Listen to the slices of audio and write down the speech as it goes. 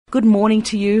Good morning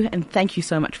to you, and thank you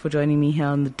so much for joining me here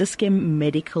on the Dis-Chem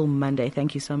Medical Monday.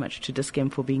 Thank you so much to Dis-Chem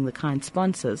for being the kind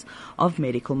sponsors of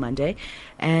Medical Monday.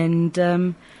 And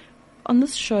on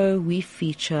this show, I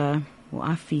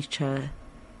feature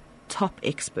top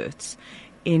experts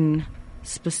in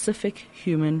specific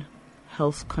human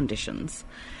health conditions.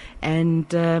 And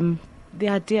the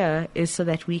idea is so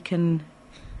that we can,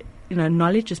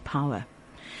 knowledge is power.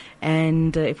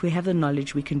 And if we have the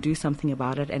knowledge, we can do something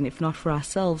about it. And if not for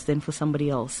ourselves, then for somebody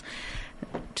else.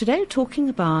 Today we're talking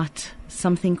about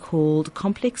something called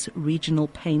complex regional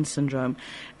pain syndrome.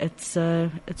 It's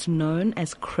known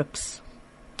as CRIPS.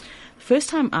 The first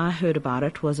time I heard about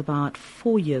it was about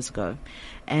 4 years ago.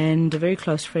 And a very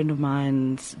close friend of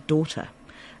mine's daughter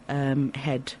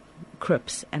had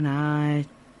CRIPS. And I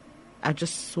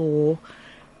just saw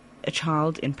a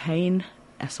child in pain.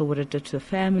 I saw what it did to the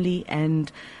family,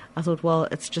 and I thought, well,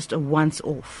 it's just a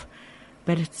once-off.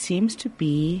 But it seems to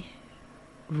be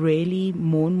really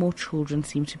more and more children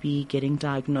seem to be getting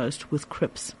diagnosed with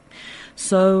CRIPS.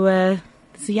 So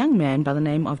there's a young man by the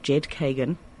name of Jed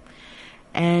Kegan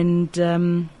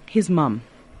and his mum.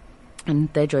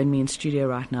 And they join me in studio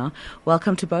right now.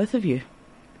 Welcome to both of you.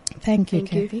 Thank you,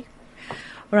 Kathy.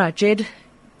 All right, Jed,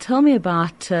 tell me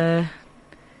about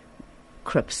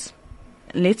CRIPS.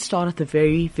 Let's start at the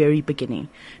very, very beginning.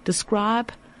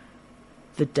 Describe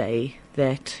the day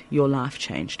that your life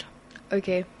changed.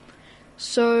 Okay.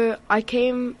 So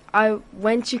I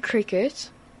went to cricket.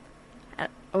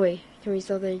 Wait, can we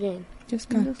start that again? Just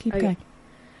go, keep going.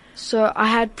 So I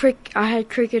had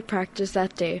cricket practice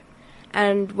that day.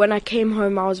 And when I came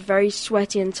home, I was very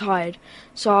sweaty and tired.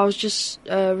 So I was just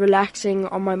relaxing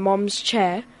on my mom's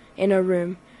chair in her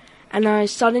room. And I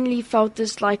suddenly felt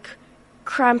this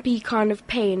crampy kind of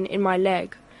pain in my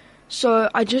leg. So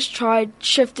I just tried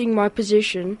shifting my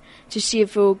position to see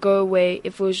if it would go away,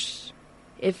 if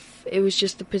it was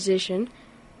just the position.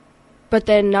 But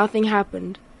then nothing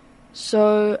happened.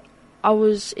 So I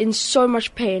was in so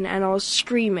much pain and I was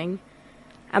screaming.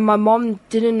 And my mom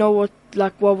didn't know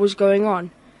what was going on.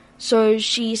 So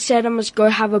she said I must go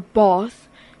have a bath,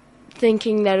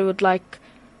 thinking that it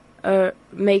would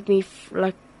make me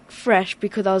fresh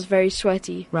because I was very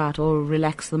sweaty. Right, or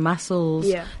relax the muscles.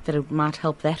 Yeah. That it might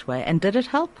help that way. And did it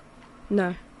help?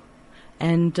 No.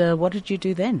 And what did you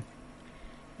do then?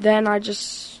 Then I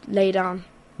just lay down.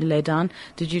 You lay down.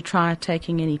 Did you try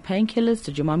taking any painkillers?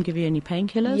 Did your mom give you any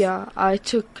painkillers? Yeah, I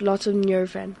took lots of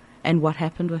Nurofen. And what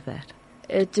happened with that?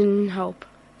 It didn't help.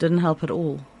 Didn't help at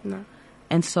all? No.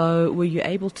 And so were you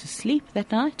able to sleep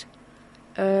that night?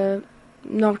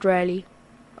 Not really.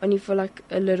 Only for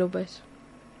a little bit.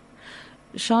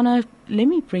 Shana, let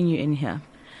me bring you in here.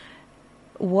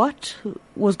 What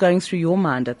was going through your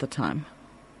mind at the time?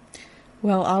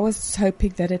 Well, I was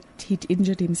hoping that he'd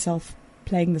injured himself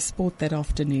playing the sport that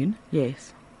afternoon.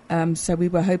 Yes. So we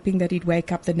were hoping that he'd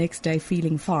wake up the next day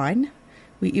feeling fine.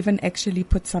 We even actually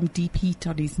put some deep heat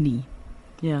on his knee.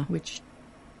 Yeah. Which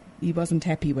he wasn't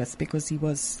happy with because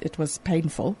it was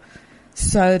painful.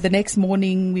 So the next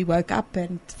morning we woke up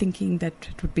and thinking that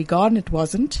it would be gone. It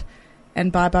wasn't. And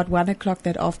by about 1 o'clock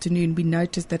that afternoon, we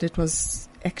noticed that it was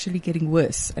actually getting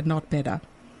worse and not better.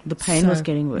 The pain was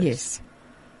getting worse? Yes.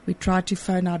 We tried to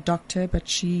phone our doctor, but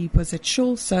she was at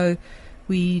Shul, so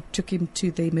we took him to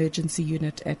the emergency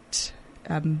unit at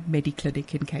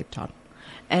Mediclinic in Cape Town.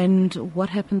 And what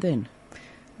happened then?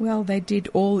 Well, they did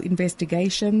all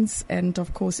investigations, and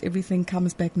of course everything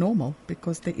comes back normal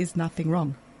because there is nothing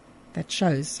wrong. That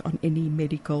shows on any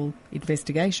medical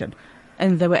investigation.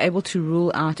 And they were able to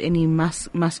rule out any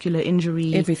muscular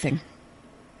injury? Everything.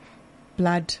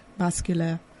 Blood,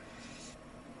 muscular,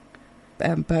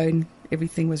 bone,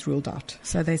 everything was ruled out.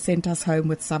 So they sent us home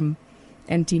with some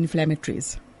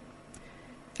anti-inflammatories.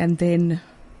 And then...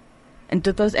 And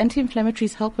did those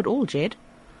anti-inflammatories help at all, Jed?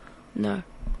 No.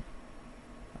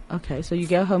 Okay, so you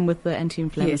go home with the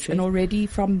anti-inflammatories. Yes, and already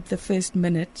from the first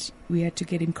minute, we had to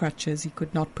get him crutches. He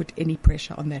could not put any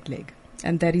pressure on that leg.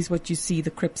 And that is what you see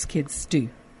the CRIPS kids do.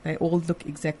 They all look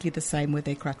exactly the same with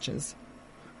their crutches,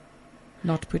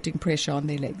 not putting pressure on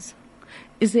their legs.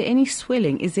 Is there any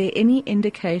swelling? Is there any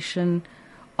indication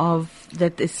of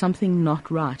that there's something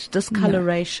not right?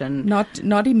 Discoloration? No,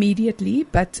 not immediately,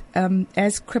 but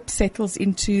as CRIPS settles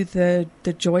into the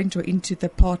joint or into the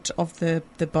part of the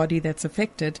body that's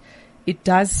affected, it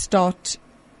does start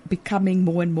becoming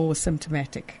more and more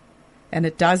symptomatic. And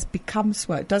it does become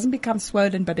swollen. It doesn't become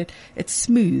swollen, but it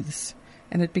smooths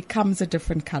and it becomes a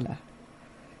different color.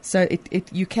 So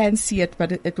you can see it,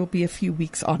 but it will be a few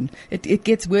weeks on. It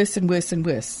gets worse and worse and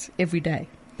worse every day,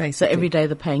 basically. So every day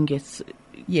the pain gets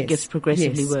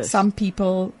progressively worse. Some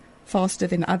people faster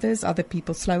than others, other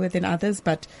people slower than others,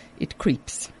 but it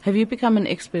creeps. Have you become an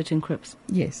expert in crips?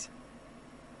 Yes.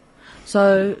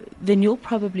 So then you'll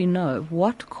probably know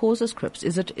what causes crips.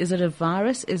 Is it a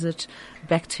virus? Is it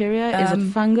bacteria? Is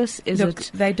it fungus? Is Look,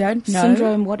 it they don't know.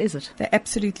 syndrome? What is it? They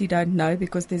absolutely don't know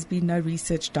because there's been no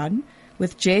research done.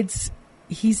 With Jed's,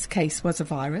 his case was a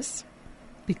virus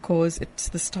because it's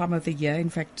this time of the year. In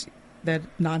fact, the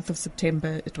 9th of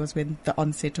September, it was when the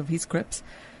onset of his crips.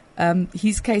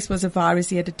 His case was a virus.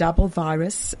 He had a double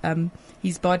virus.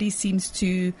 His body seems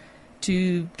to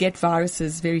get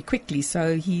viruses very quickly.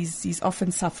 So he's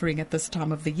often suffering at this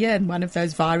time of the year. And one of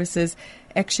those viruses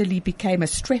actually became a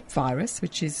strep virus,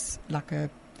 which is like a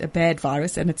bad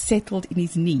virus, and it settled in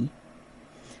his knee.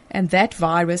 And that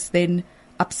virus then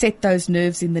upset those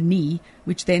nerves in the knee,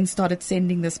 which then started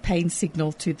sending this pain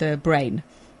signal to the brain.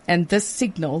 And this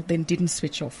signal then didn't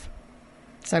switch off.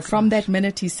 So from that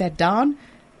minute he sat down,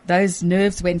 those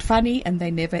nerves went funny and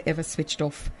they never ever switched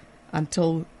off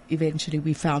until eventually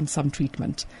we found some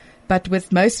treatment. But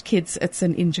with most kids, it's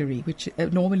an injury, which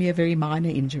normally a very minor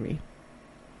injury.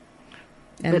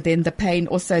 And but then the pain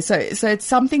also. So it's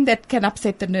something that can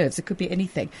upset the nerves. It could be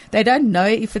anything. They don't know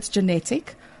if it's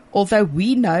genetic, although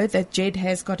we know that Jed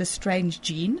has got a strange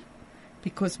gene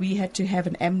because we had to have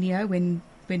an amnio when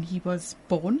he was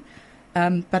born.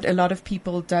 But a lot of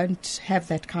people don't have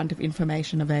that kind of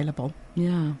information available.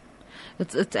 Yeah.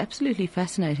 It's absolutely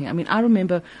fascinating. I mean, I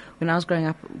remember when I was growing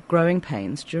up, growing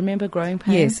pains. Do you remember growing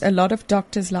pains? Yes, a lot of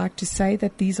doctors like to say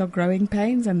that these are growing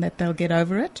pains and that they'll get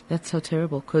over it. That's so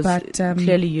terrible because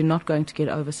clearly you're not going to get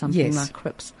over something like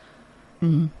crips.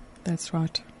 That's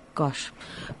right. Gosh.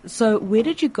 So where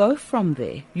did you go from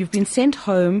there? You've been sent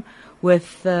home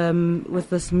with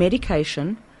this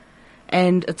medication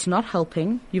and it's not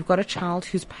helping. You've got a child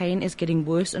whose pain is getting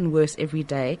worse and worse every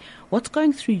day. What's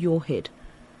going through your head?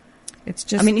 It's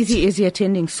just. I mean, is he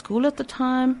attending school at the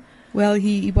time? Well,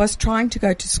 he was trying to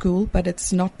go to school, but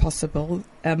it's not possible.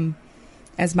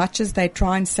 As much as they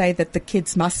try and say that the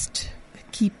kids must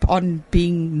keep on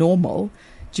being normal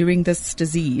during this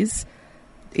disease,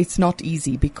 it's not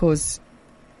easy because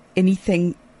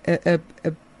anything,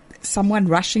 someone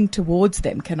rushing towards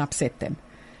them can upset them.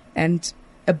 And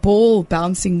a ball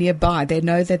bouncing nearby, they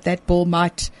know that ball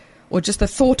might, or just the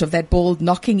thought of that ball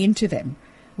knocking into them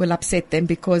will upset them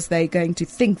because they're going to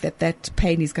think that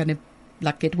pain is going to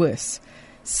get worse.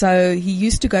 So he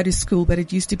used to go to school, but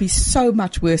it used to be so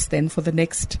much worse then for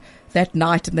that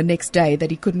night and the next day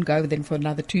that he couldn't go then for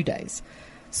another 2 days.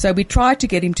 So we tried to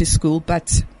get him to school,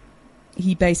 but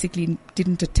he basically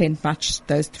didn't attend much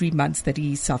those 3 months that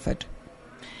he suffered.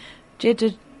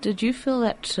 Jed, did you feel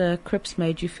that crips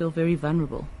made you feel very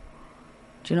vulnerable?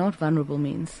 Do you know what vulnerable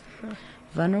means? Sure.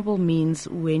 Vulnerable means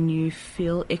when you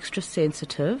feel extra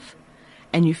sensitive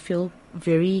and you feel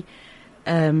very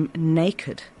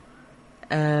naked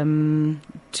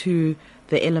to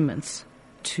the elements,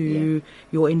 to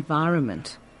your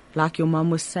environment. Like your mum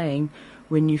was saying,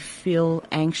 when you feel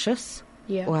anxious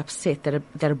or upset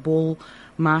that a ball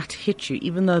might hit you,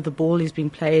 even though the ball is being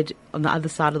played on the other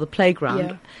side of the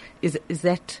playground. Is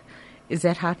that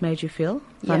how it made you feel?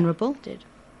 Vulnerable? Yeah, it did.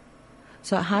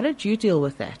 So how did you deal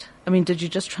with that? I mean, did you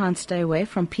just try and stay away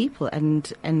from people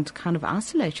and kind of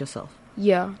isolate yourself?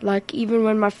 Yeah, like even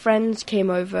when my friends came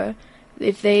over,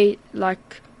 if they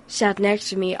sat next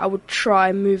to me, I would try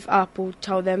and move up or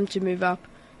tell them to move up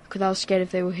because I was scared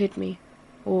if they would hit me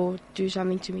or do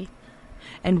something to me.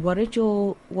 And what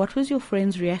was your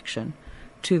friend's reaction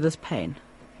to this pain?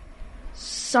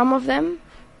 Some of them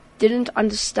didn't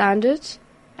understand it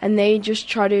and they just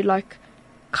try to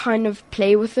kind of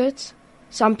play with it.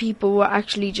 Some people were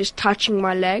actually just touching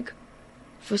my leg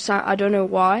I don't know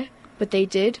why, but they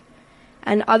did.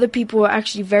 And other people were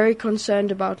actually very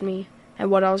concerned about me and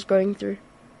what I was going through.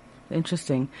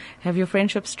 Interesting. Have your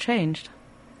friendships changed?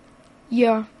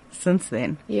 Yeah. Since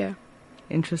then? Yeah.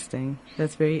 Interesting.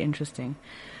 That's very interesting.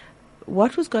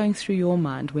 What was going through your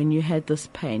mind when you had this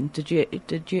pain? Did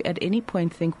you at any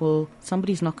point think, well,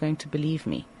 somebody's not going to believe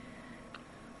me?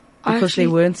 Because there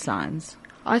weren't signs.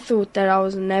 I thought that I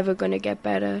was never going to get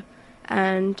better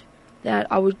and that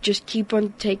I would just keep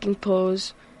on taking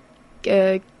pills,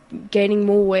 gaining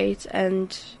more weight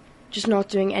and just not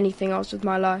doing anything else with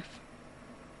my life.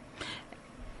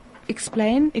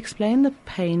 Explain the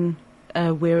pain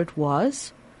where it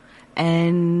was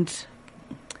and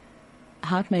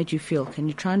how it made you feel. Can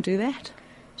you try and do that?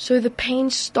 So the pain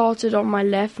started on my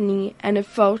left knee and it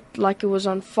felt like it was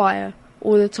on fire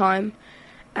all the time.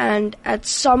 And at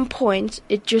some point,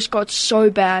 it just got so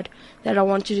bad that I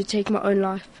wanted to take my own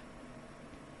life.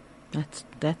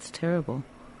 That's terrible.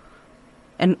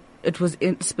 And it was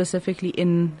specifically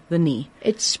in the knee.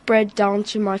 It spread down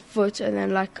to my foot and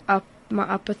then like up my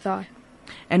upper thigh.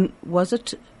 And was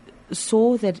it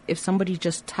sore that if somebody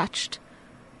just touched,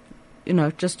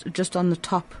 just on the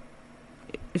top,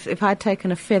 if I had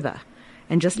taken a feather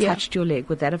and just touched your leg,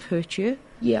 would that have hurt you?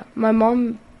 Yeah, my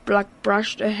mom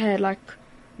brushed her hair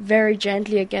very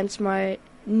gently against my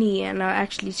knee, and I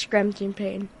actually screamed in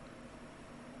pain.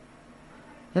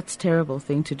 That's a terrible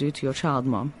thing to do to your child,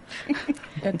 Mom.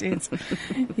 That is.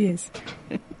 Yes.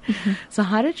 So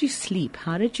how did you sleep?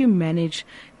 How did you manage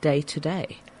day to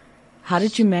day? How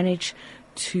did you manage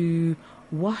to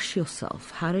wash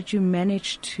yourself? How did you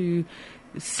manage to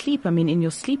sleep? I mean, in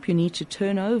your sleep, you need to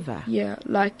turn over. Yeah,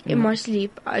 in my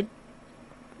sleep,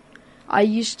 I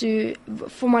used to,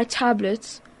 for my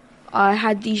tablets, I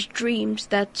had these dreams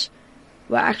that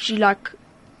were actually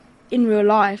in real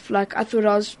life. I thought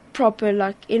I was proper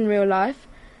in real life.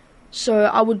 So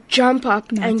I would jump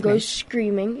up and go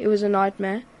screaming. It was a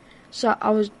nightmare. So I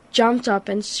was jumped up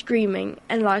and screaming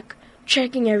and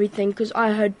checking everything because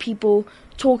I heard people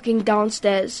talking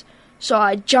downstairs. So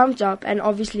I jumped up and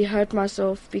obviously hurt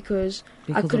myself because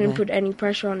I couldn't put any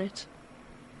pressure on it.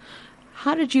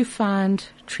 How did you find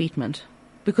treatment?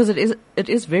 Because it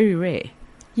is very rare.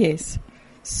 Yes.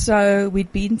 So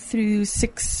we'd been through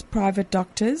 6 private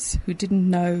doctors who didn't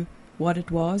know what it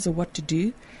was or what to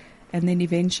do. And then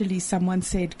eventually someone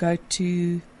said, go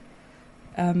to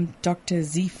Dr.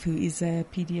 Zief, who is a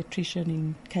pediatrician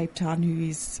in Cape Town,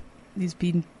 who's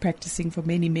been practicing for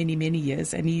many, many, many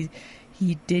years. And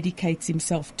he dedicates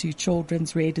himself to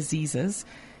children's rare diseases.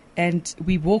 And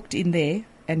we walked in there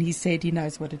and he said he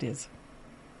knows what it is.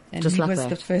 And just he like was that.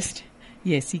 The first.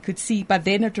 Yes, he could see, but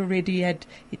then it already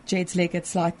Jed's leg had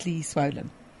slightly swollen.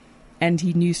 And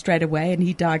he knew straight away and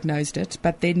he diagnosed it.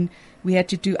 But then we had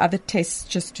to do other tests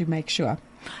just to make sure.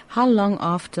 How long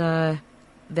after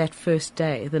that first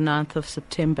day, the 9th of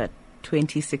September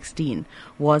 2016,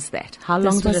 was that? How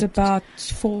long This did was it... about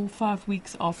 4 or 5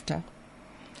 weeks after.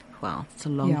 Wow, it's a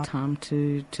long time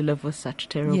to live with such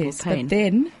terrible pain. Yes, but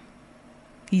then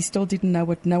he still didn't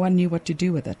know no one knew what to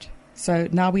do with it. So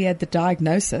now we had the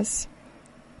diagnosis,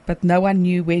 but no one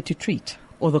knew where to treat.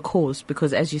 Or the cause,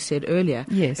 because as you said earlier,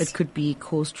 it could be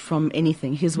caused from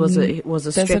anything. His was a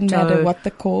doesn't matter what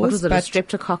the cause. What was it? A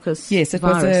streptococcus yes, it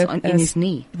virus was in his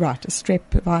knee. Right, a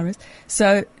strep virus.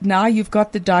 So now you've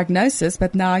got the diagnosis,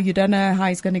 but now you don't know how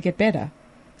he's going to get better.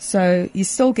 So he's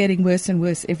still getting worse and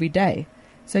worse every day.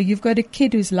 So you've got a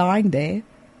kid who's lying there,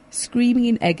 screaming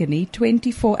in agony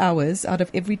 24 hours out of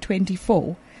every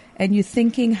 24, and you're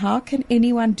thinking, how can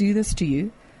anyone do this to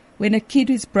you when a kid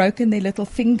who's broken their little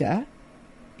finger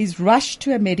is rushed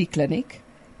to a mediclinic,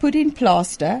 put in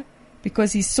plaster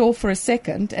because he's sore for a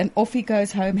second, and off he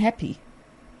goes home happy.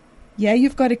 Yeah,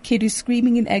 you've got a kid who's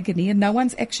screaming in agony and no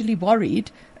one's actually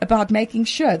worried about making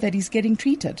sure that he's getting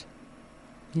treated.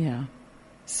 Yeah.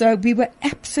 So we were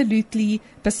absolutely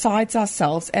besides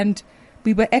ourselves, and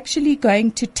we were actually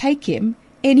going to take him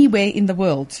anywhere in the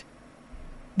world.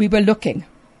 We were looking.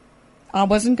 I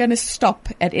wasn't going to stop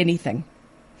at anything.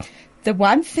 The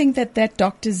one thing that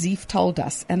Dr. Zief told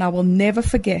us, and I will never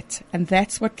forget, and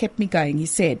that's what kept me going, he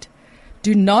said,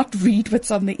 do not read what's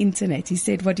on the internet. He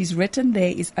said what is written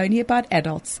there is only about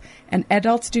adults, and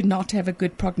adults do not have a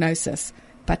good prognosis,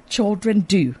 but children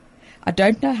do. I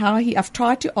don't know how I've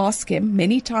tried to ask him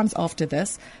many times after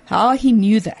this, how he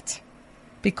knew that,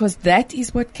 because that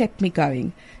is what kept me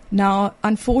going. Now,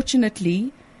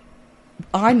 unfortunately,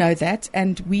 I know that,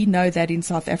 and we know that in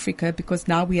South Africa, because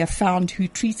now we have found who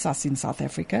treats us in South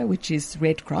Africa, which is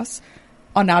Red Cross,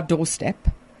 on our doorstep.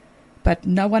 But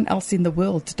no one else in the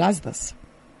world does this.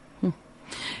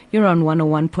 You're on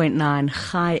 101.9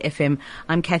 Chai FM.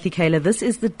 I'm Kathy Kaler. This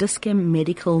is the Dis-Chem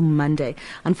Medical Monday.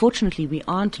 Unfortunately, we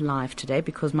aren't live today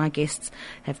because my guests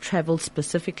have traveled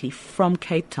specifically from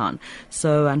Cape Town.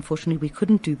 So unfortunately, we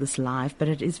couldn't do this live, but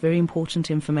it is very important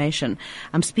information.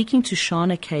 I'm speaking to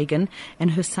Shana Kegan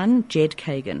and her son, Jed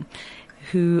Kegan,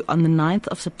 who on the 9th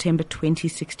of September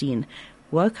 2016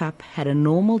 woke up, had a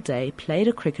normal day, played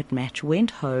a cricket match,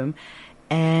 went home,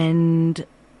 and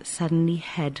suddenly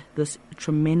had this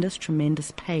tremendous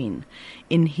pain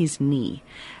in his knee.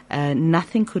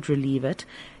 Nothing could relieve it.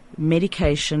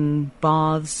 Medication,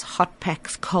 baths, hot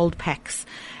packs, cold packs,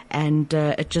 and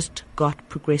it just got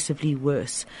progressively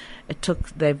worse.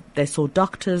 They saw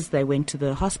doctors, they went to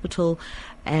the hospital,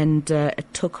 and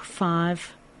it took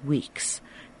 5 weeks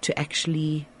to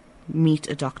actually meet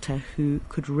a doctor who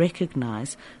could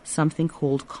recognize something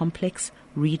called complex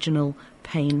regional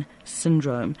pain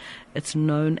syndrome. It's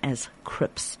known as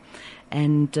CRIPS.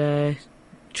 And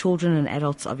children and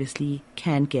adults obviously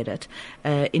can get it.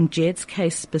 In Jed's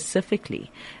case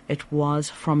specifically, it was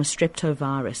from a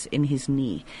streptovirus in his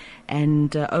knee.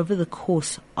 And over the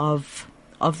course of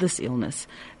this illness,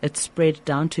 it spread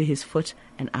down to his foot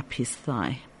and up his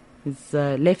thigh, his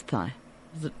left thigh.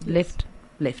 Is it left?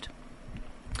 Left.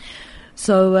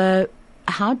 So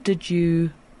how did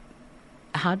you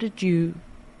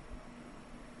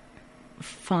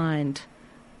find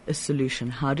a solution?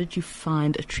 How did you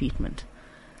find a treatment?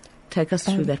 Take us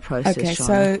through that process, okay, Shana,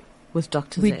 so with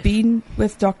Dr. we'd Zeff. been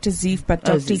with Dr. Zeff, but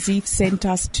Dr. Zeff sent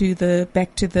us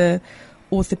back to the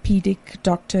orthopedic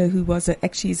doctor who was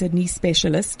actually is a knee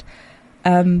specialist.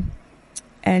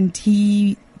 And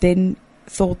he then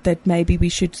thought that maybe we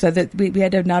should, so that we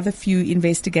had another few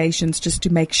investigations just to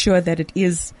make sure that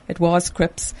it was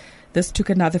Crips. This took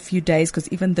another few days because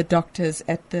even the doctors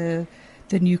at the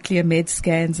nuclear med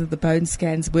scans or the bone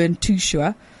scans weren't too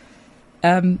sure.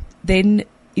 Then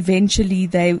eventually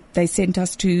they were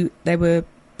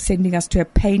sending us to a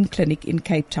pain clinic in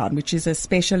Cape Town, which is a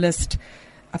specialist.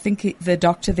 I think the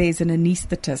doctor there is an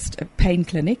anaesthetist, a pain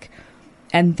clinic.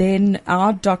 And then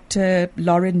our doctor,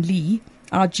 Lauren Lee,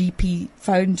 our GP,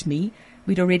 phoned me.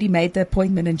 We'd already made the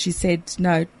appointment and she said,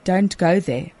 no, don't go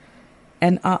there.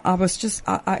 And I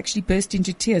actually burst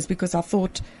into tears because I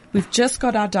thought, we've just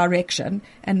got our direction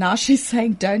and now she's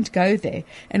saying don't go there.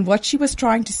 And what she was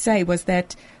trying to say was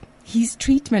that his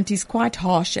treatment is quite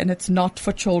harsh and it's not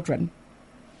for children.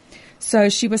 So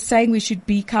she was saying we should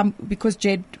become, because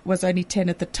Jed was only 10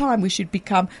 at the time, we should be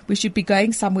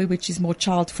going somewhere which is more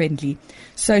child friendly.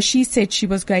 So she said she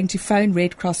was going to phone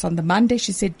Red Cross on the Monday.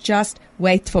 She said, just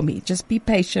wait for me. Just be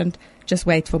patient. Just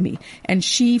wait for me. And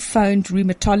she phoned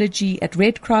rheumatology at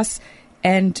Red Cross,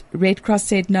 and Red Cross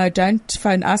said, no, don't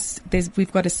phone us.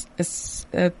 We've got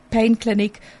a pain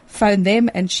clinic. Phone them.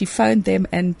 And she phoned them,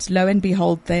 and lo and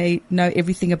behold, they know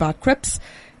everything about Crips.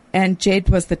 And Jed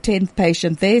was the 10th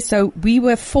patient there. So we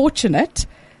were fortunate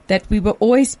that we were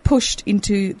always pushed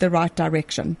into the right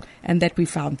direction and that we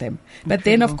found them. But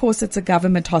then, of course, it's a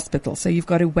government hospital, so you've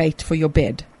got to wait for your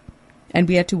bed. And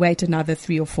we had to wait another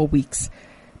 3 or 4 weeks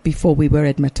before we were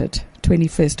admitted.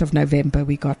 21st of November,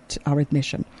 we got our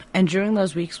admission. And during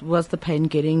those weeks, was the pain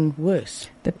getting worse?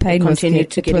 The pain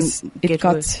get worse.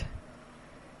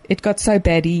 It got so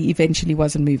bad he eventually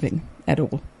wasn't moving at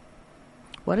all.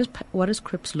 What does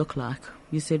Crips look like?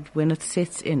 You said when it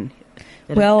sets in,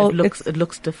 it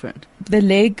looks different. The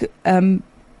leg,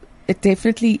 it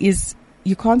definitely is.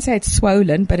 You can't say it's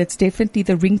swollen, but it's definitely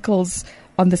the wrinkles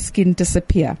on the skin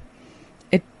disappear.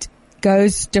 It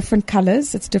goes different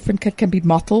colors. It's different. It can be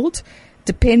mottled.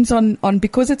 Depends on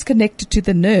because it's connected to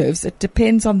the nerves. It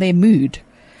depends on their mood.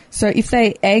 So if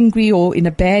they're angry or in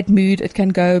a bad mood, it can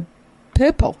go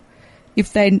purple.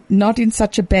 If they're not in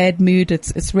such a bad mood,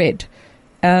 it's red.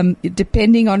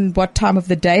 Depending on what time of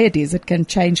the day it is, it can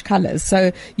change colors.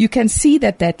 So you can see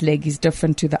that leg is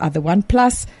different to the other one.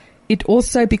 Plus, it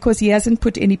also, because he hasn't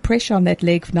put any pressure on that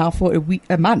leg now for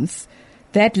a month,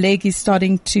 that leg is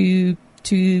starting to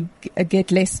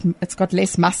get less. It's got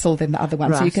less muscle than the other one.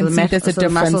 Right, so you can see there's a difference. The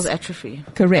muscles atrophy.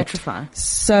 Correct. Atrophy.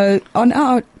 So on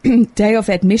our day of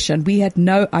admission, we had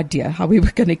no idea how we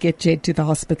were going to get Jed to the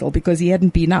hospital because he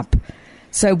hadn't been up.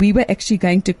 So we were actually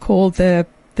going to call the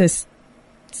CSO?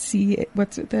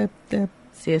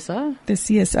 The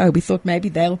CSO. We thought maybe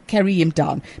they'll carry him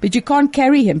down. But you can't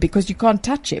carry him because you can't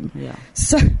touch him. Yeah.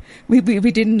 So we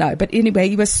didn't know. But anyway,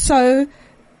 he was so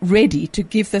ready to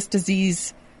give this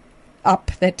disease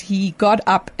up that he got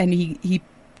up and he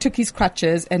took his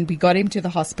crutches and we got him to the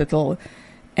hospital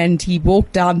and he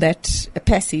walked down that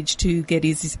passage to get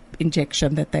his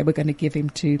injection that they were going to give him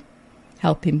to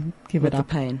help him give it up. With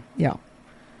the pain. Yeah.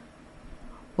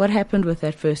 What happened with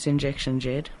that first injection,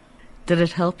 Jed? Did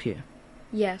it help you?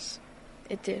 Yes,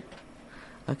 it did.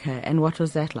 Okay, and what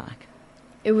was that like?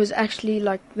 It was actually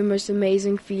like the most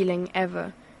amazing feeling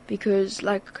ever because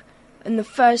like in the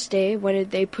first day when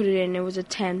they put it in, it was a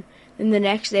 10. Then the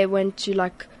next day it went to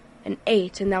like an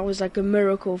 8 and that was like a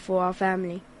miracle for our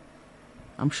family.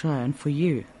 I'm sure, and for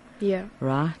you. Yeah.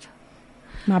 Right?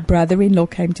 My brother-in-law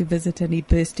came to visit and he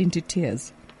burst into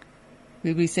tears.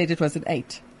 We said it was an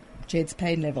 8. Jed's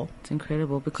pain level. It's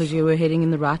incredible because you were heading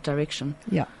in the right direction.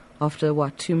 Yeah. After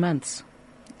what, 2 months?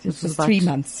 It was 3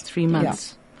 months. 3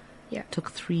 months. Yeah.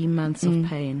 Took 3 months of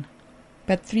pain.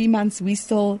 But 3 months, we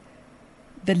still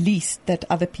the least that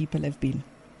other people have been.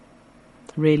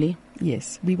 Really?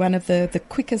 Yes. We're one of the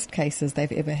quickest cases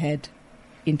they've ever had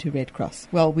into Red Cross.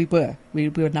 Well, we were. We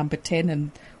were number 10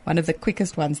 and one of the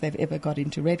quickest ones they've ever got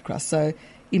into Red Cross. So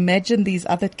imagine these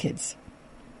other kids.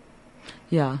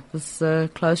 Yeah, this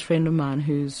close friend of mine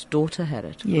whose daughter had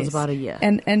it. It was about a year.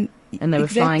 And they were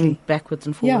flying backwards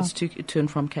and forwards Yeah. to and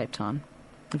from Cape Town.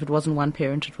 If it wasn't one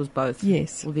parent, it was both.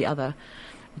 Yes. Or the other.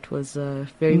 It was a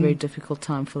very, very difficult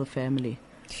time for the family.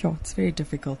 Sure, it's very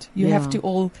difficult. You Yeah. have to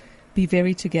all be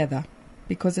very together,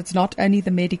 because it's not only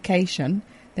the medication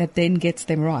that then gets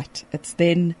them right. It's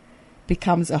then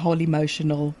becomes a whole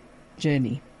emotional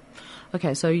journey.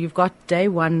 Okay, so you've got day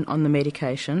 1 on the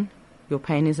medication. Your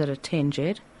pain is at a 10,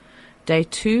 Jed. Day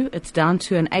 2, it's down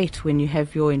to an 8 when you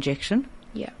have your injection.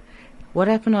 Yeah. What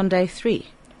happened on day 3?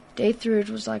 Day 3, it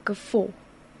was like a 4.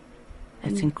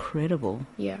 That's incredible.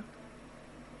 Yeah.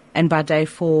 And by day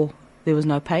 4, there was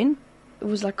no pain? It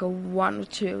was like a 1 or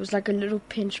 2. It was like a little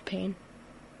pinch pain.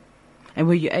 And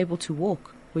were you able to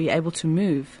walk? Were you able to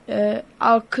move?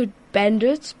 I could bend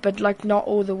it, but like not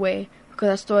all the way, because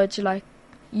I started to like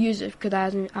use it, because I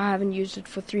haven't used it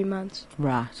for 3 months.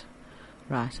 Right.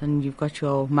 And you've got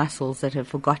your muscles that have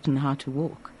forgotten how to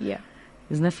walk. Yeah.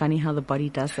 Isn't it funny how the body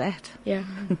does that? Yeah.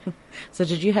 So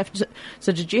did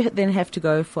you then have to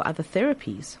go for other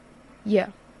therapies?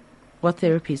 Yeah. What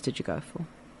therapies did you go for?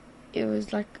 It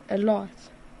was like a lot.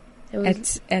 It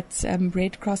was At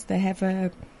Red Cross, they have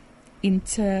a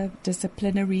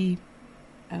interdisciplinary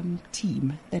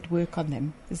team that work on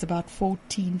them. There's about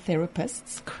 14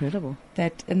 therapists. Incredible.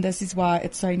 And this is why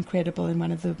it's so incredible, and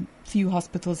one of the few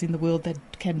hospitals in the world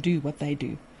that can do what they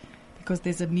do. Because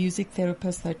there's a music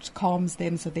therapist that calms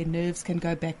them so their nerves can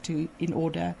go back in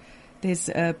order. They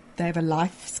have a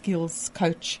life skills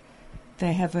coach.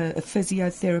 They have a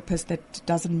physiotherapist that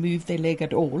doesn't move their leg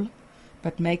at all,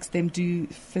 but makes them do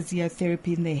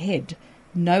physiotherapy in their head,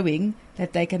 knowing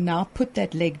that they can now put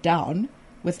that leg down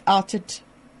without it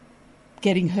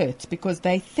getting hurt, because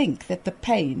they think that the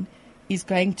pain is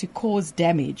going to cause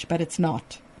damage, but it's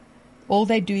not. All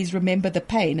they do is remember the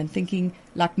pain and thinking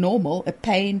like normal,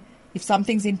 if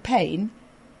something's in pain,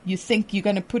 you think you're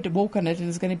going to walk on it and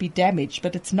it's going to be damaged,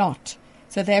 but it's not.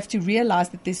 So they have to realize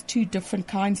that there's 2 different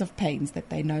kinds of pains that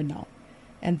they know now.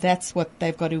 And that's what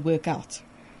they've got to work out.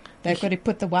 They've got to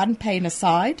put the one pain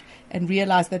aside and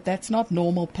realize that that's not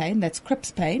normal pain, that's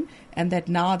Cripps pain, and that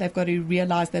now they've got to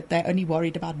realize that they're only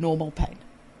worried about normal pain.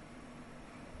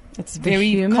 It's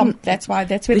that's where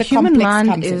the human complex mind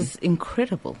comes is in.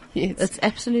 incredible. Yes. It's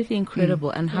absolutely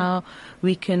incredible, and how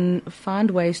we can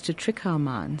find ways to trick our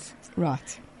minds.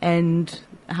 Right. And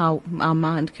how our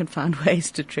mind can find ways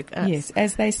to trick us. Yes,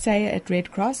 as they say at Red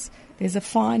Cross, there's a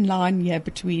fine line here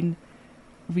between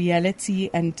reality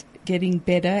and getting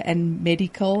better and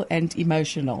medical and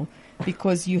emotional,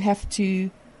 because you have to,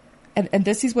 and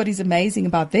this is what is amazing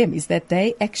about them, is that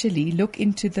they actually look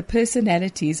into the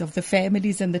personalities of the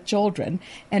families and the children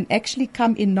and actually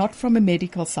come in not from a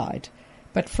medical side,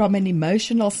 but from an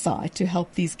emotional side to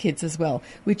help these kids as well,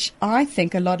 which I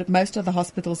think most of the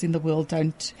hospitals in the world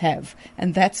don't have.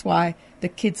 And that's why the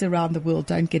kids around the world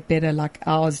don't get better like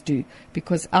ours do,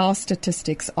 because our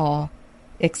statistics are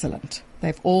excellent.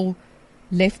 They've all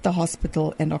left the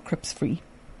hospital and are Cripps free.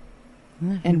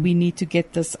 Mm-hmm. And we need to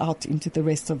get this out into the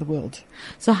rest of the world.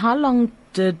 So how long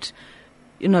did,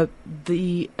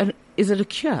 is it a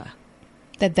cure?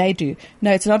 That they do.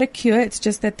 No, it's not a cure. It's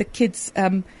just that the kids,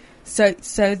 so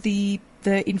the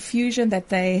infusion that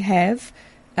they have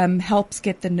helps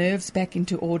get the nerves back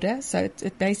into order. So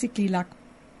it basically like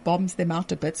bombs them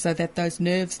out a bit so that those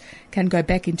nerves can go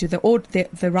back into the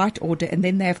right order. And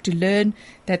then they have to learn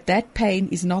that pain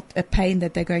is not a pain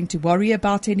that they're going to worry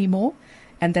about anymore,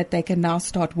 and that they can now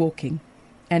start walking.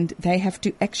 And they have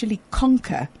to actually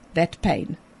conquer that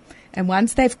pain. And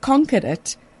once they've conquered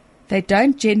it, they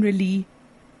don't generally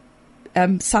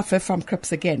suffer from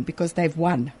Cripps again, because they've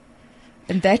won.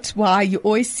 And that's why you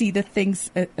always see the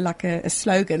things like a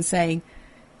slogan saying,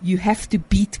 you have to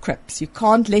beat Cripps. You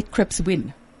can't let Cripps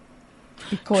win.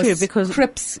 Because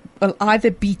Cripps will either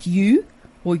beat you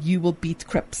or you will beat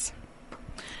Cripps.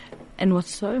 And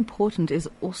what's so important is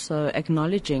also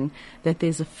acknowledging that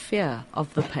there's a fear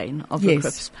of the pain, of the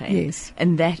Cripps pain. Yes.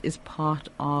 And that is part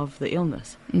of the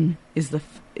illness. Is the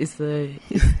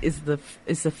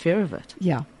fear of it.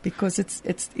 Yeah, because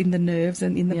it's in the nerves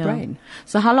and in the brain.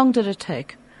 So how long did it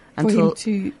take until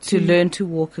to learn to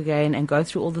walk again and go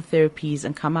through all the therapies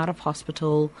and come out of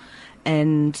hospital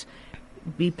and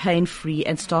be pain free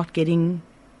and start getting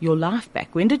your life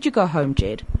back? When did you go home,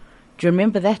 Jed? Do you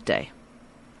remember that day?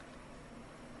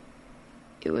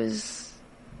 It was...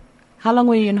 How long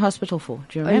were you in hospital for?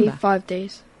 Do you remember? Only 5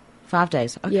 days. 5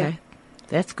 days. Okay. Yeah.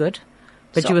 That's good.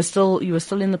 But you were still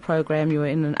in the program. You were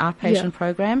in an outpatient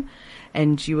program,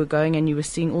 and you were going and you were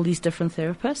seeing all these different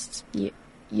therapists?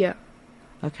 Yeah.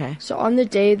 Okay. So on the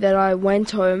day that I went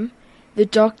home, the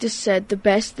doctor said the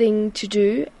best thing to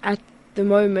do at the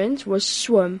moment was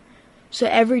swim. So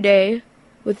every day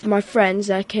with my friends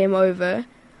that came over,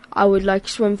 I would like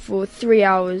swim for 3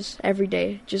 hours every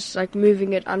day, just like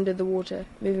moving it under the water,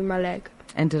 moving my leg.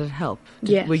 And did it help?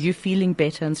 Yes. Were you feeling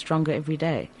better and stronger every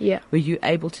day? Yeah. Were you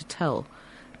able to tell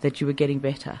that you were getting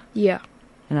better? Yeah.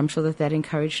 And I'm sure that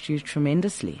encouraged you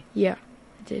tremendously. Yeah,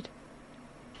 I did.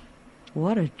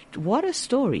 What a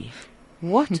story.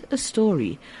 What a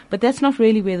story. But that's not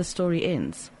really where the story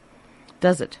ends,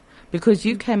 does it? Because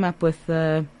you came up with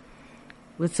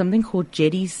something called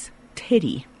Jeddy's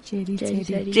Teddy. Jedi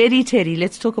Teddy. Jeddy Teddy.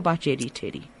 Let's talk about Jeddy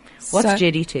Teddy. What's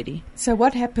Jeddy Teddy? So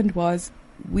what happened was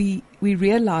we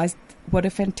realized what a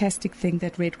fantastic thing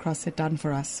that Red Cross had done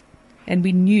for us. And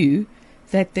we knew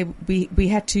that we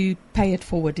had to pay it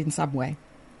forward in some way.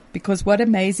 Because what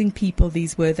amazing people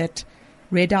these were that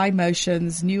read our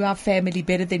emotions, knew our family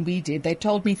better than we did. They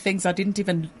told me things I didn't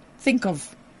even think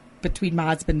of between my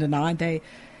husband and I.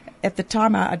 At the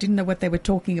time, I didn't know what they were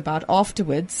talking about.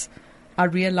 Afterwards, I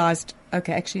realized,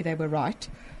 okay, actually they were right.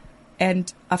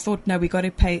 And I thought, no, we got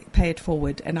to pay it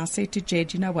forward. And I said to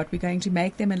Jed, you know what, we're going to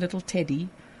make them a little teddy.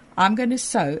 I'm going to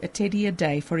sew a teddy a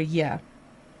day for a year.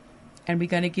 And we're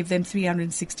going to give them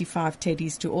 365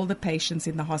 teddies to all the patients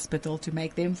in the hospital to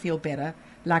make them feel better,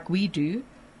 like we do,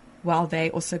 while they're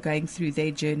also going through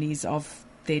their journeys of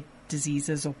their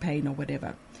diseases or pain or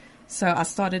whatever. So I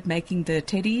started making the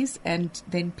teddies, and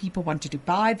then people wanted to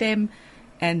buy them,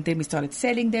 and then we started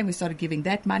selling them. We started giving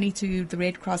that money to the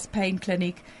Red Cross Pain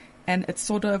Clinic, and it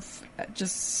sort of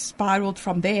just spiraled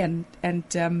from there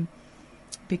and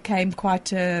became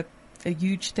quite a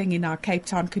huge thing in our Cape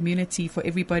Town community for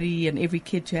everybody and every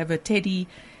kid to have a teddy.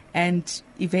 And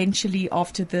eventually,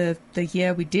 after the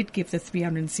year, we did give the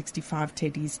 365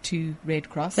 teddies to Red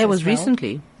Cross. That was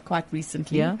recently. Quite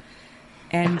recently. Yeah.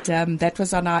 And that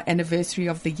was on our anniversary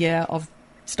of the year of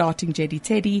starting Jeddy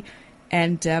Teddy.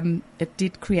 And it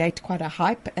did create quite a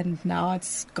hype. And now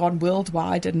it's gone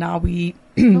worldwide. And now we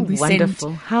send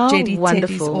Jeddy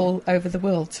Teddies all over the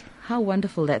world. How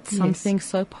wonderful that something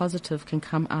so positive can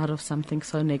come out of something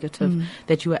so negative.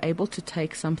 That you were able to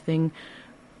take something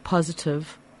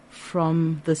positive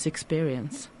from this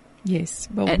experience. Yes.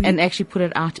 Well, and actually put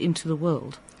it out into the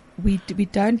world. We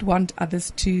don't want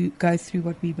others to go through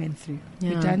what we went through.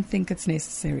 Yeah. We don't think it's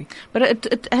necessary. But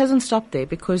it hasn't stopped there,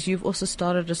 because you've also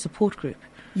started a support group.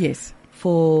 Yes.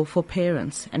 For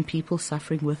parents and people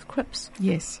suffering with CRIPS.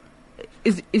 Yes.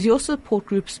 Is your support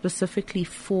group specifically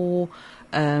for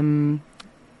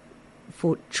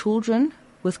children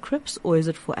with CRIPS, or is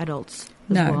it for adults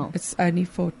as well? No, it's only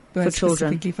for children.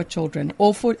 Specifically for children,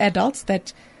 or for adults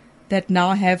that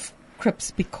now have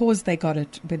CRIPS because they got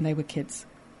it when they were kids.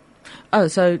 Oh,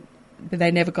 so but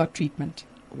they never got treatment.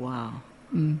 Wow.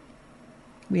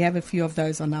 We have a few of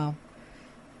those on our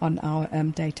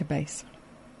database.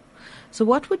 So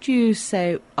what would you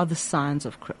say are the signs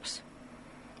of CRIPS?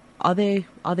 Are there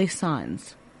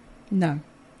signs? No.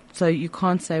 So you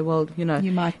can't say, well, you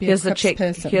might be here's a the check.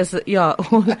 person. Here's the, yeah.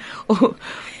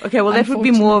 Okay, well, that would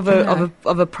be more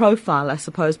of a profile, I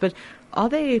suppose. But are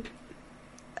there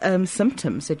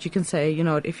symptoms that you can say,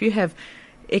 if you have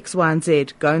X, Y, and Z,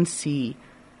 go and see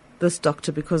this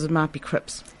doctor because it might be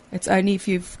CRIPS? It's only if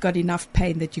you've got enough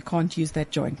pain that you can't use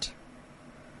that joint.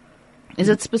 Is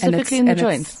it specifically in the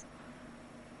joints?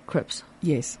 CRIPS.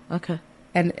 Yes. Okay.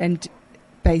 And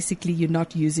basically you're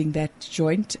not using that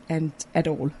joint and at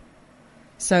all.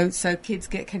 So kids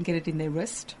can get it in their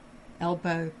wrist,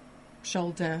 elbow,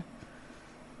 shoulder,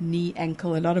 knee,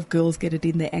 ankle. A lot of girls get it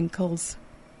in their ankles.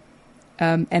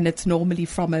 And it's normally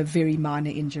from a very minor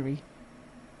injury.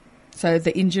 So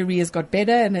the injury has got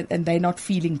better and they're not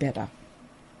feeling better.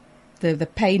 The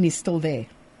pain is still there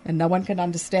and no one can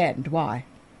understand why.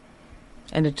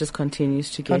 And it just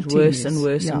continues to get worse and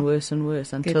worse and worse and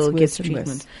worse until it gets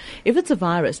treatment. If it's a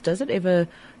virus, does it ever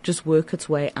just work its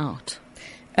way out?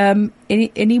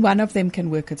 Any one of them can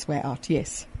work its way out,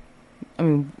 yes. I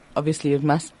mean, obviously it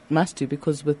must do,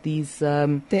 because with these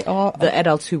there are the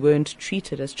adults who weren't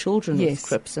treated as children with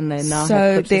CRIPS and they now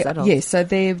have CRIPS as adults. Yes, so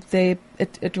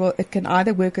it can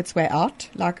either work its way out,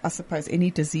 like I suppose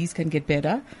any disease can get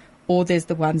better, or there's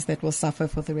the ones that will suffer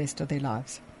for the rest of their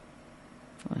lives.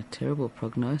 What a terrible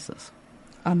prognosis.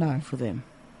 I know. For them.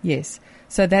 Yes.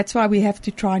 So that's why we have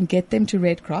to try and get them to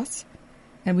Red Cross.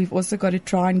 And we've also got to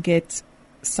try and get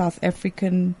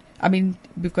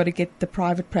we've got to get the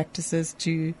private practices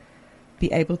to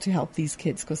be able to help these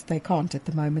kids, because they can't at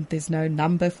the moment. There's no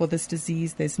number for this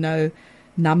disease. There's no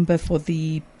number for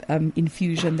the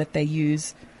infusion that they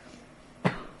use.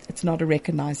 It's not a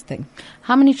recognized thing.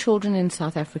 How many children in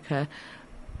South Africa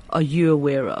are you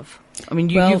aware of? I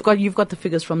mean, Well, you've got the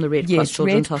figures from the Red Cross Yes,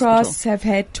 Children's Red Hospital. Cross have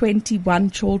had 21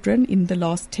 children in the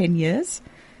last 10 years.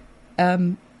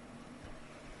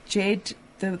 Jed,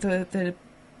 the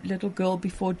little girl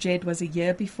before Jed was a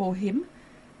year before him,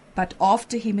 but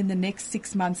after him in the next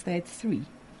 6 months they had 3.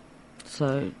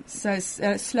 So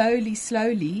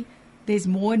Slowly, there's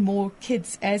more and more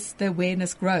kids as the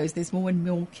awareness grows. There's more and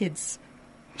more kids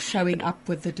showing up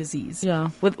with the disease. yeah,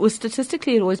 with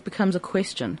statistically, it always becomes a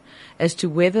question as to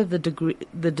whether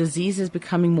the disease is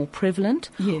becoming more prevalent,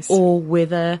 Yes. or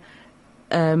whether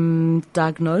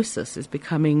diagnosis is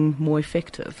becoming more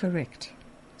effective. Correct.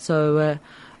 So,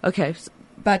 okay,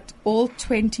 But all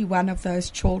 21 of those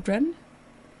children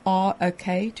are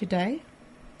okay today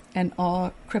and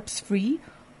are Crips free,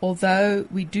 although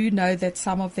we do know that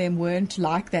some of them weren't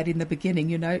like that in the beginning.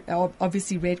 You know,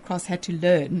 obviously Red Cross had to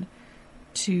learn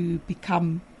to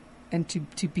become and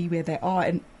to be where they are,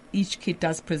 and each kid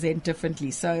does present differently.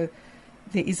 So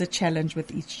there is a challenge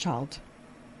with each child.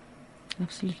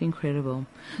 absolutely incredible.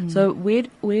 So, where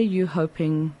are you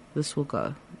hoping this will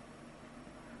go?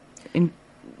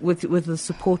 With the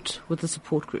support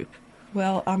group.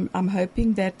 Well, I'm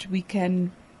hoping that we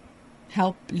can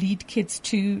help lead kids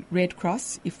to Red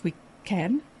Cross if we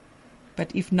can,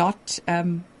 but if not,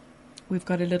 we've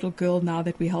got a little girl now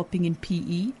that we're helping in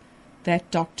PE.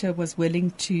 That doctor was willing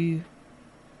to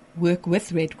work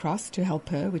with Red Cross to help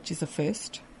her, which is a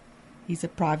first. He's a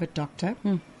private doctor.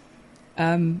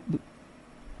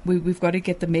 We've got to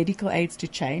get the medical aids to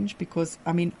change, because,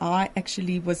 I mean, I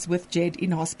actually was with Jed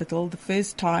in hospital the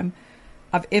first time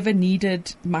I've ever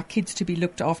needed my kids to be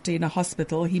looked after in a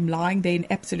hospital, him lying there in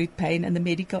absolute pain and the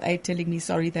medical aid telling me,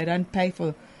 sorry, they don't pay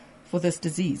for this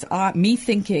disease. Me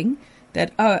thinking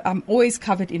that, I'm always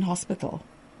covered in hospital.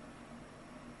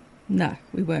 No,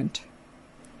 we weren't.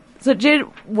 So, Jed,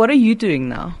 what are you doing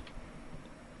now?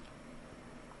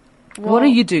 What are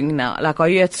you doing now? Like, are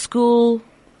you at school?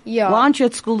 Yeah. Why aren't you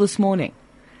at school this morning?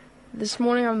 This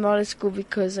morning I'm not at school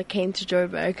because I came to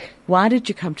Joburg. Why did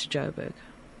you come to Joburg?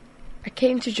 I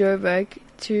came to Joburg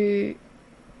to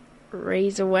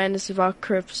raise awareness about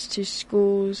Crips to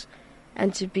schools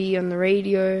and to be on the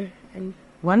radio. And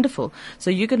Wonderful.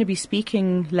 So you're going to be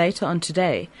speaking later on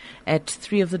today at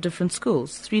 3 of the different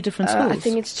schools. 3 different schools? I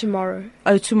think it's tomorrow.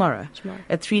 Oh, tomorrow. Tomorrow.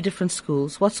 At 3 different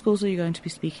schools. What schools are you going to be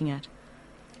speaking at?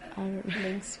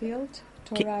 Linksfield,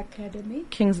 Torah Academy.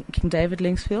 King David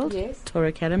Linksfield? Yes. Torah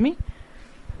Academy?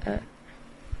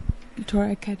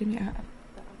 Torah Academy.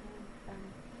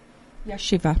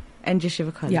 Yeshiva. And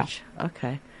Yeshiva College? Yeah.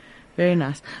 Okay. Very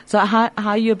nice. So how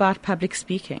are you about public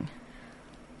speaking?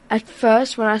 At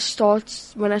first, when I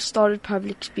started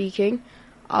public speaking,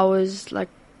 I was like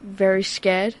very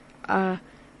scared. I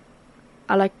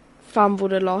like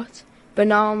fumbled a lot, but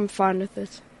now I'm fine with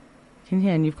it.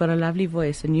 And you've got a lovely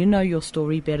voice, and you know your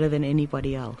story better than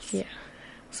anybody else. Yeah.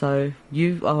 So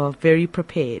you are very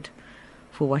prepared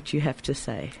for what you have to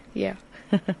say. Yeah.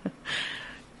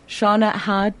 Shana,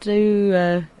 how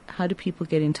do people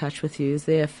get in touch with you? Is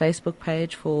there a Facebook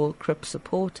page for Crip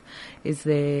support?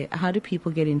 How do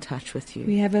people get in touch with you?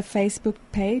 We have a Facebook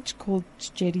page called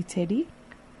Jedi Teddy.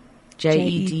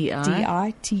 JEDI.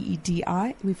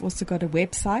 JEDI. We've also got a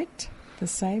website, the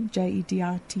same,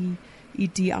 jeditedi.net.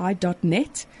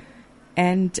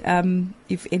 And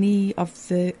if any of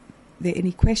there are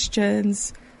any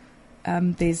questions,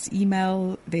 there's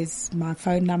email, there's my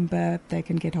phone number, they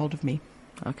can get hold of me.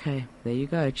 Okay, there you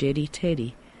go, Jedi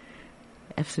Teddy.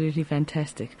 Absolutely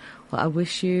fantastic. Well, I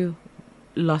wish you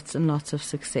lots and lots of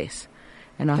success.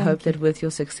 And I hope that with your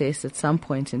success, at some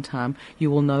point in time, you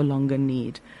will no longer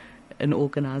need an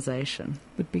organization.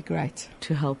 Would be great.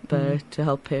 To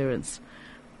help parents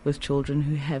with children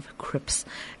who have CRIPS.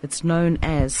 It's known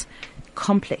as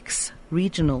complex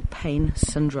regional pain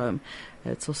syndrome.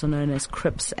 It's also known as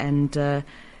CRIPS, and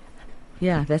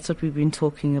that's what we've been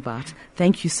talking about.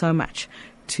 Thank you so much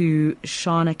to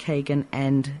Shana Kegan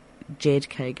and Jed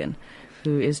Kegan,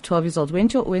 who is 12 years old.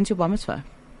 When's your bar mitzvah?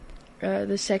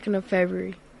 The 2nd of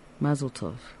February. Mazel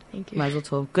tov. Thank you. Mazel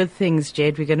tov. Good things,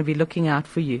 Jed. We're going to be looking out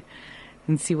for you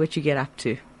and see what you get up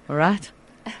to. All right?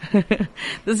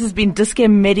 This has been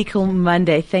Discare Medical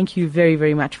Monday. Thank you very,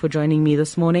 very much for joining me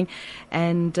this morning.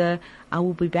 And I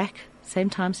will be back same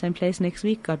time, same place next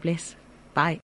week. God bless. Bye.